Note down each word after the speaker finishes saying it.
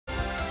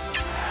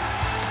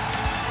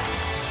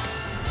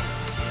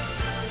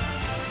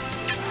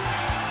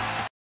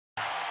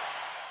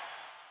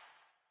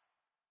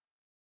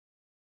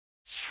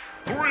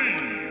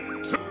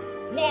3, 2,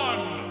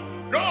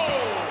 1, go!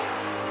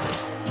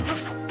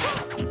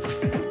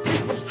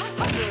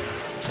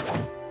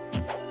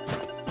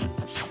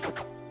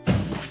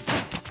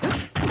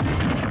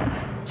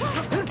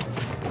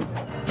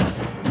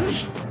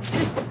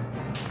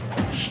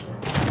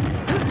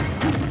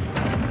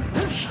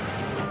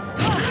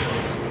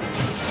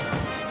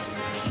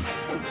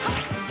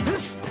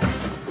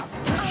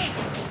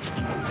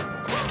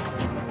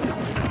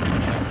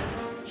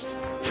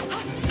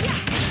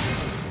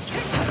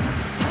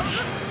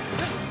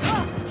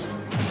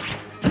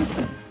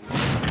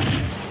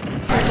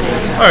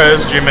 Alright,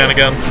 this is G-Man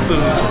again. This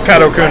is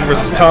Kaito Coon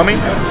versus T0mmy.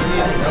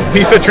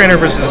 P-Fit Trainer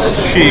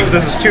versus Sheik.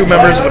 This is two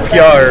members of the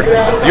PR,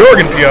 the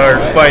Oregon PR,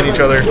 fighting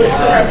each other.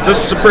 So this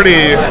is a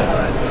pretty...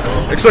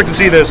 expect to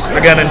see this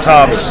again in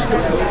tops.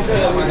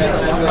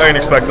 I didn't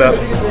expect that.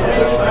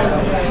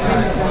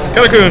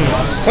 Kaito Coon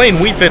playing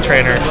Wii Fit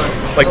Trainer.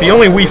 Like the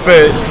only Wii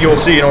Fit you will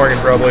see in Oregon,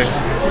 probably.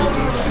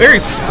 Very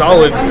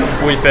solid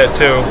Wii Fit,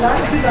 too.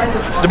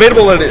 It's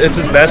debatable that it's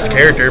his best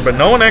character, but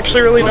no one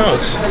actually really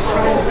knows.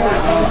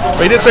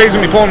 But he did say he's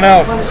going to be pulling it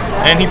out,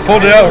 and he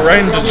pulled it out right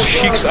into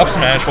Sheik's up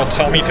smash while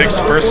T0mmy takes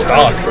first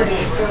stock.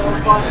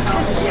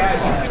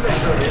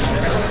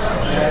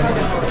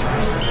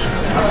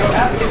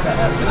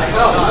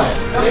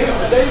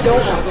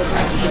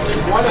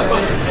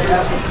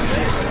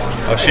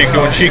 Oh, Sheik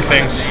doing Sheik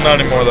things.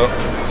 Not anymore, though.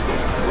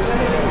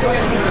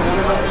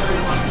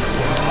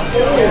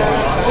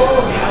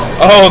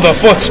 Oh, the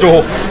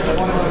footstool.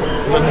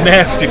 The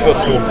nasty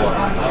footstool.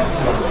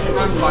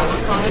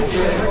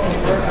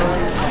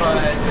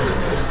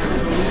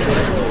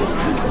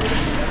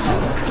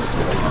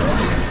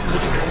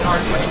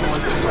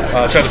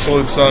 Tried to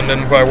salute Sun,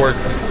 didn't quite work.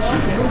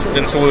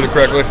 Didn't salute it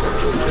correctly.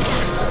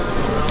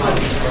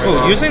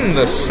 Oh, using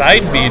the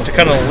side beat to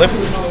kind of lift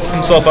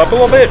himself up a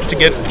little bit to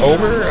get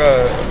over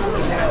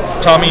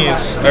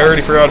T0mmy's, I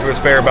already forgot if it was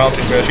fair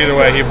bouncing fish. Either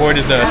way, he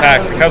avoided the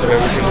attack because of it,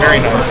 which was very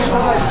nice.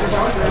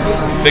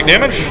 Big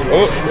damage?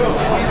 Oh.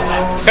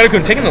 Kaito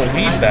Coon taking the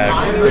lead back,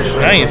 which is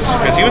nice,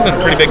 because he was in a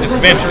pretty big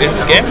disadvantage. Is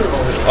this game?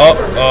 Oh,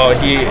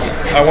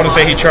 I want to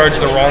say he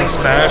charged the wrong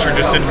smash, or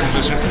just didn't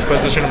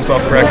position himself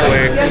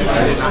correctly.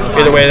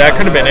 Either way, that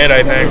could have been it,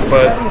 I think,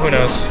 but who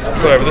knows.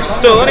 Whatever, this is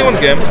still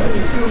anyone's game.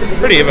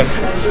 Pretty even.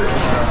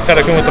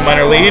 Kaito Coon with the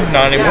minor lead,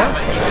 not anymore.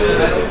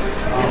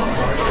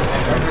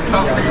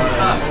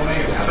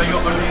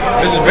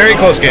 This is a very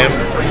close game.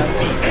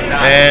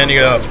 And you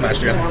got up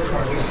smashed again.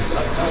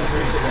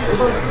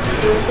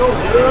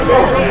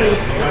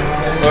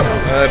 Oh,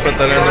 I put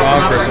that in the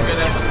wrong person.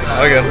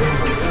 Again.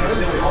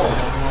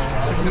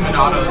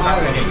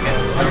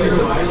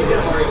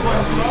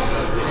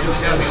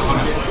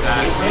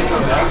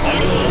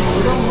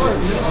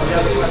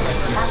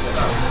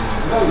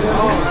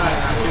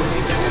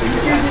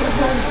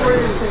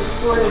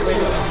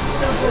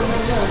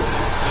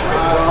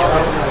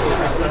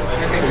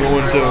 We're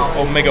going to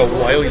Omega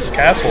Wily's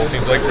Castle, it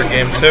seems like, for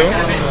game 2.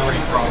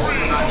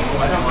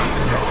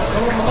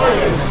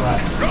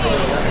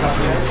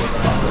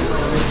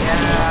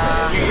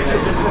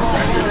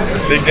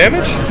 Big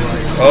damage?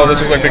 Oh,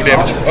 this looks like big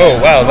damage. Oh,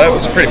 wow, that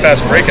was a pretty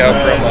fast breakout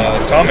from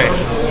T0mmy.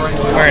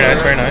 Very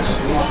nice, very nice.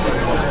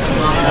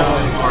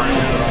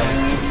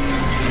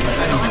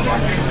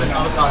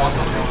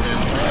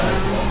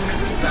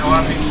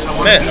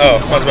 Man, oh,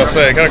 I was about to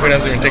say, Kaito Coon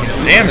hasn't even taken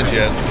damage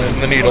yet.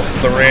 The needle,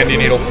 the Randy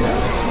needle.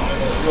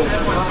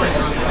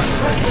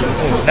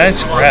 Ooh,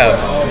 nice grab.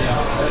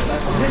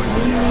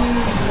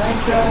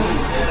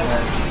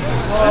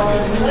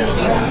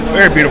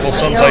 Very beautiful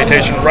sun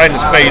salutation right in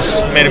his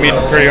face. Made him eat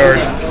pretty hard.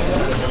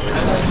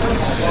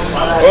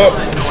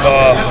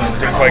 Oh,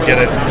 didn't quite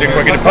get it. Didn't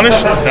quite get it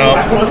punished? No.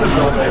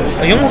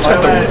 He almost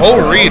got the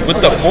roll read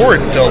with the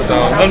forward tilt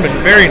though. That would have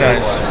been very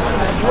nice.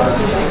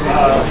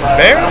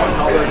 Fair?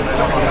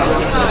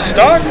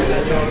 Stock?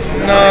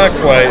 Not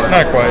quite,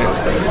 not quite.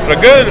 But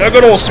a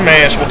good old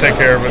smash will take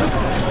care of it.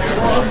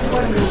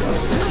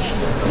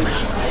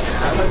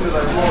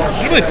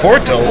 Usually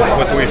forward tilt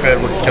with the Wii Fit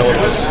would kill it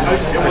this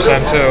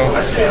percent too.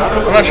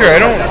 I'm not sure. I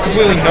don't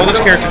completely know this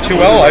character too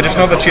well. I just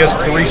know that she has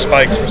 3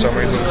 spikes for some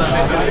reason.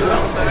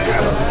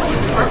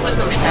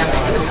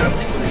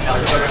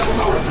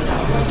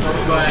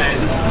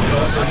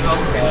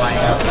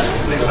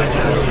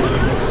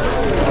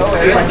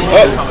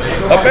 Oh,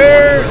 up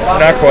air.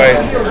 Not quite.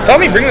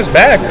 T0mmy, bring this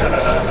back.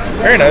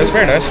 Very nice,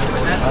 very nice.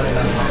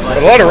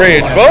 A lot of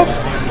rage. Both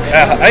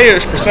at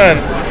high-ish percent.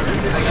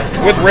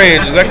 With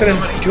rage, is that going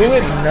to do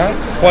it? Not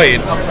quite.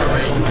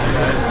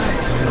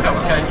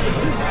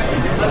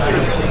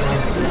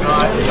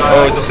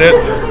 Oh, is this it?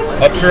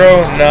 Up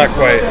throw? Not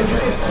quite.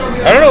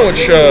 I don't know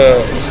which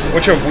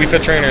of Wii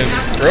Fit Trainer's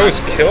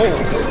throws kill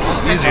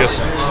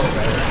easiest.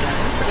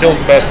 Or kills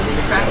the best.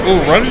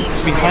 Ooh,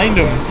 runs behind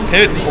him.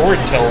 Hit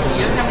forward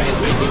tilts.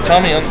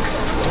 T0mmy, I'm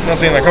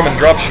not seeing that coming.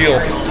 Drop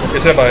shield.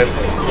 Gets hit by it.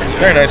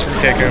 Very nice from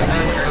Keiko.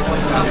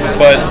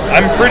 But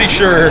I'm pretty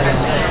sure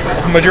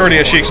the majority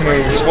of Sheik's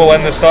moves will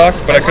end this stock,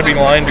 but I could be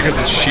lying because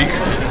it's Sheik.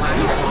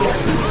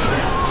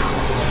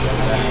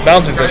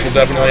 Bouncing fish will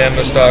definitely end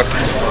the stock.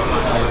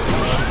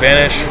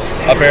 Vanish,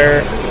 up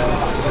air.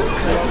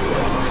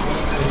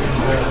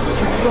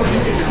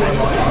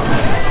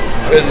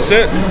 Is this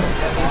it?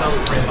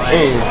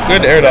 Ooh,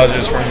 good air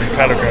dodges from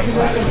Kaito.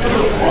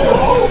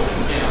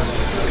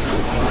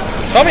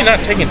 T0mmy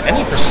not taking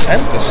any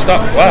percent this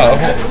stuff. Wow.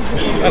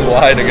 I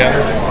lied again.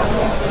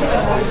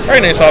 Very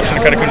nice option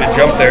to Kaito to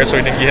jump there so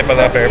he didn't get hit by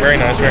that bear. Very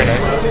nice, very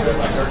nice.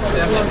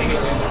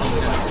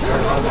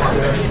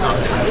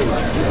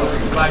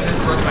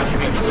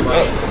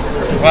 Oh.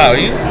 Wow,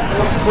 he's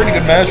a pretty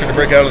good master to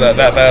break out of that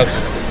fast.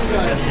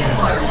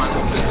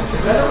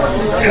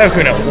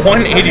 Kaito at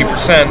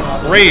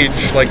 180%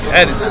 rage, like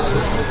at its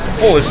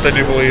fullest, I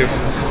do believe.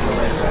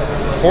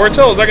 Forward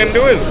tilt, is that gonna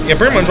do it? Yeah,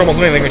 pretty much almost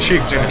anything with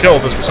Sheik is gonna kill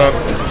this percent.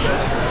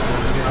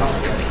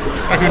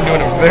 Kaito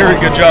doing a very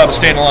good job of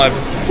staying alive.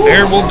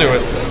 Air will do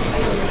it.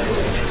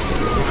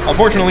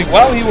 Unfortunately,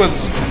 while he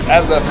was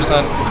at that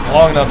percent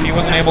long enough, he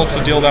wasn't able to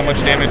deal that much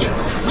damage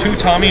to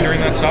T0mmy during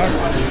that stock,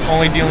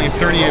 only dealing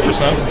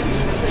 38%.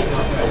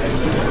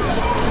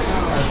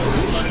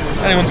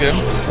 Anyone's game,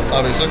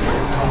 obviously.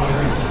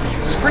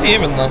 It's pretty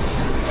even though.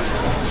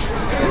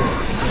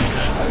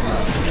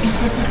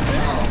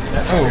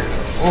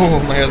 Oh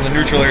my god, the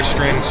neutral air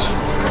strings.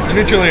 The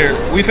neutral air,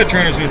 Wii Fit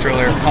Trainer's neutral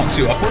air pops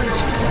you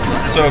upwards.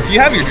 So if you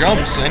have your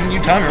jumps and you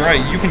time it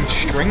right, you can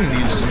string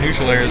these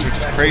neutral airs, which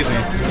is crazy.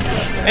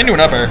 And do an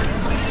up air.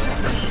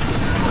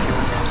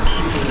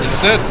 Is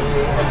this it?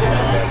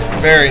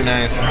 Very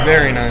nice,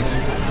 very nice.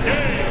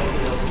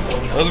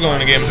 Let's go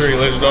into game 3,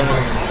 ladies and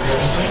gentlemen.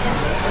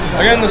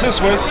 Again, this is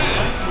Swiss,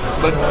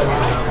 but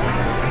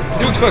I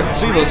do expect to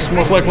see this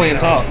most likely in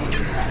top.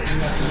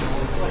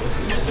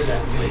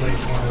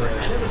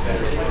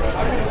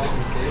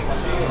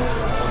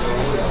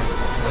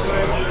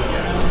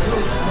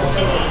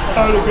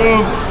 How'd it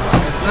go?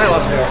 I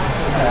lost to her.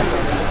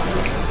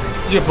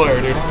 He's a good player,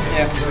 dude.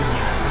 Yeah.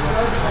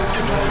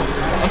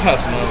 I'm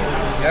passing out.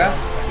 Yeah?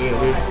 Yeah,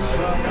 dude.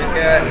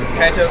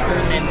 Kaito,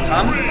 Coon, and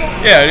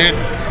T0mmy? Yeah, dude.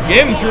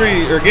 Game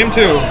 3, or game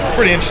 2,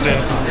 pretty interesting.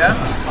 Yeah?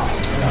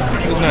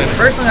 It was nice.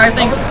 Personally, I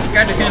think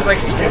Kaito Coon's like,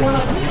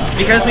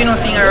 because we don't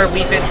see our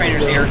Wii Fit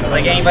trainers here,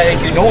 like anybody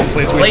who No one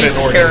plays Wii Fit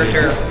his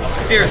character,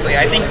 seriously,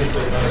 I think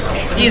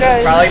he's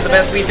probably the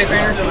best Wii Fit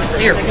trainer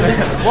here.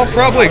 Well,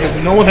 probably, because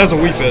no one has a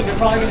Wii Fit.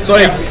 So,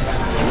 like,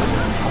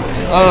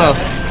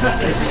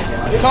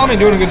 T0mmy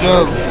doing a good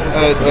job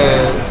at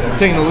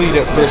taking the lead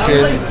at first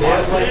here. Wii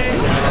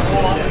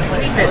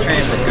Fit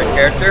trainer's a good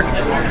character.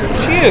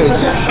 She is.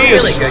 She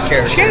is. Really good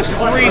character. She has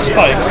 3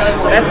 spikes.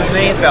 That's as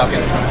many as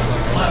Falcon.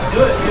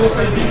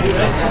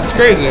 It's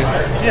crazy.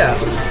 Yeah.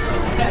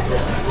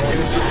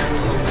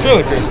 It's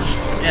really crazy.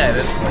 Yeah, it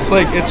is. It's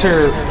like, it's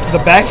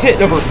the back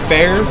hit of her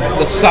fair,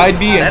 the side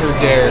B, and her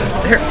dare.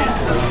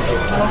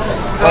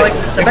 So, like,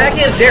 the back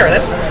hit of dare,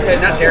 that's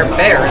not dare,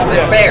 bear, isn't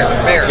it? Fair.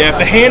 Yeah, if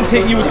the hands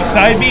hit you with the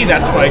side B,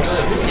 that's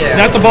spikes. Yeah.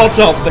 Not the ball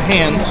itself, the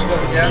hands.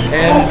 Yeah.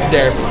 And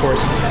dare, of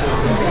course.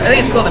 I think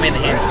it's cool they made the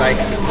hand spike.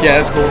 Yeah,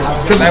 that's cool.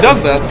 Because it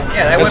does that.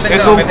 Yeah, that would have been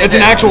it's dumb if it It's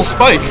an didn't. actual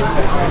spike.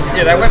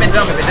 Yeah, that would have been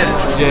dumb if it didn't.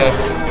 Yeah.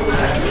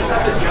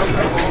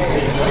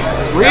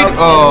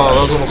 Oh,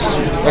 that was almost.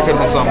 That could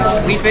have been something.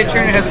 Wii Fit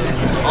Trainer has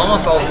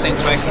almost all the same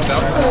spikes as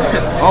Falcon.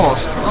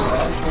 Almost.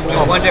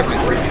 Just one different.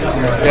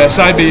 Yeah,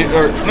 side B,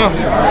 or no.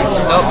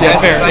 Nope, Yeah,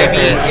 that's fair, the side fair. B.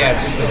 Yeah,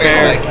 just the Fair.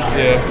 fair spike.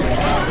 Yeah.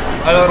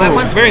 Although that Ooh,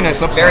 one's very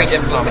nice up very smash.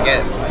 difficult to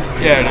get.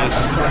 Yeah, it is.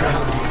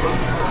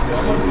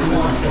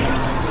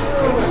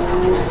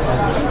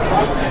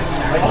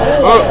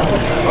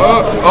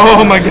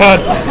 Oh my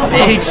god.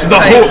 Stage The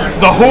spike.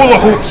 the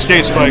hula hoop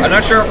stage spike. I'm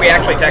not sure if we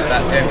actually tech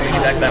that, if we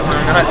tech that one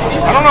or not.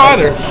 I don't know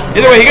either.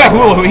 Either way, he got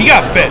hula hoop. He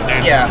got fit,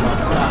 dude. Yeah.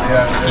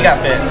 He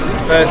got fit.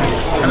 But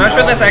I'm not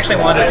sure that's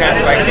actually one of the kind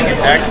of spikes he can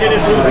tech.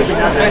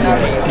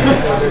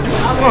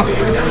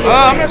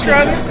 I'm not sure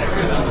either.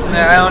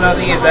 I don't know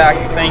the exact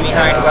thing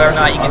behind whether or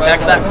not you can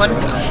tech that one.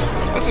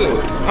 That's I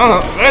don't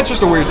know. That's just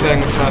a weird thing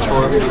in Smash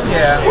 4.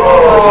 Yeah.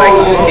 Some spikes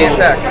you just can't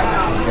tech.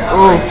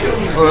 Oh,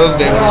 that was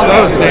dangerous.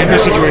 That was a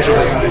dangerous situation.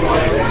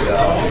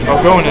 Oh,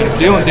 going in,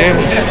 dealing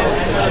damage.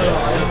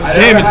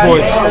 Damage,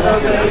 boys.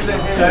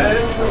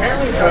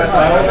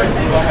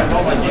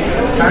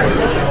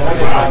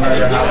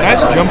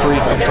 Nice jump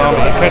read from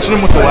T0mmy, catching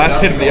him with the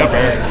last hit of the up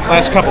air.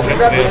 Last couple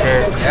hits of the up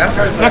air. Yeah?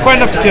 Not quite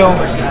enough to kill.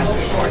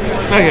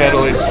 Not yet, at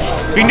least.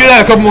 If you can do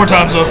that a couple more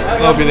times, though,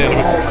 that'll be the end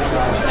of it.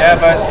 Yeah,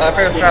 but up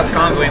air stops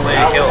comboing when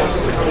it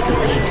kills.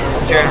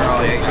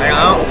 Generally.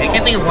 I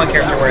can't think of one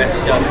character where it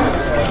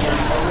doesn't.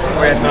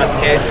 Where it's not the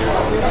case.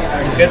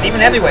 Because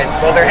even heavyweights,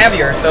 well, they're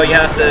heavier, so you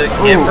have to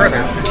get further.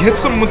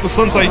 Gets him with the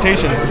sun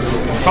salutation.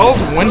 Calls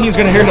when he's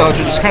going to air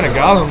dodge, it just kind of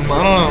got him. I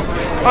don't know.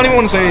 I don't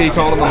even want to say he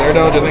called him an air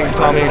dodge. I think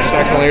T0mmy just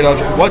accidentally air dodge.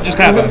 What just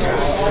happened?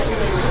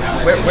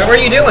 Where were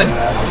you doing?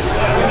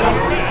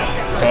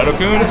 Kaito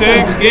Coon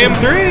takes game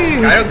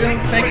 3. Kaito Coon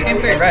takes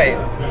game 3, right.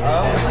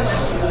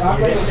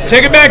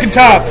 Take it back and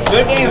top.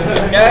 Good games,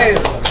 guys.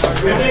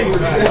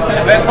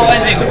 Eventful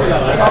ending.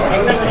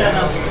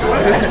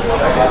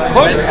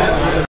 Close.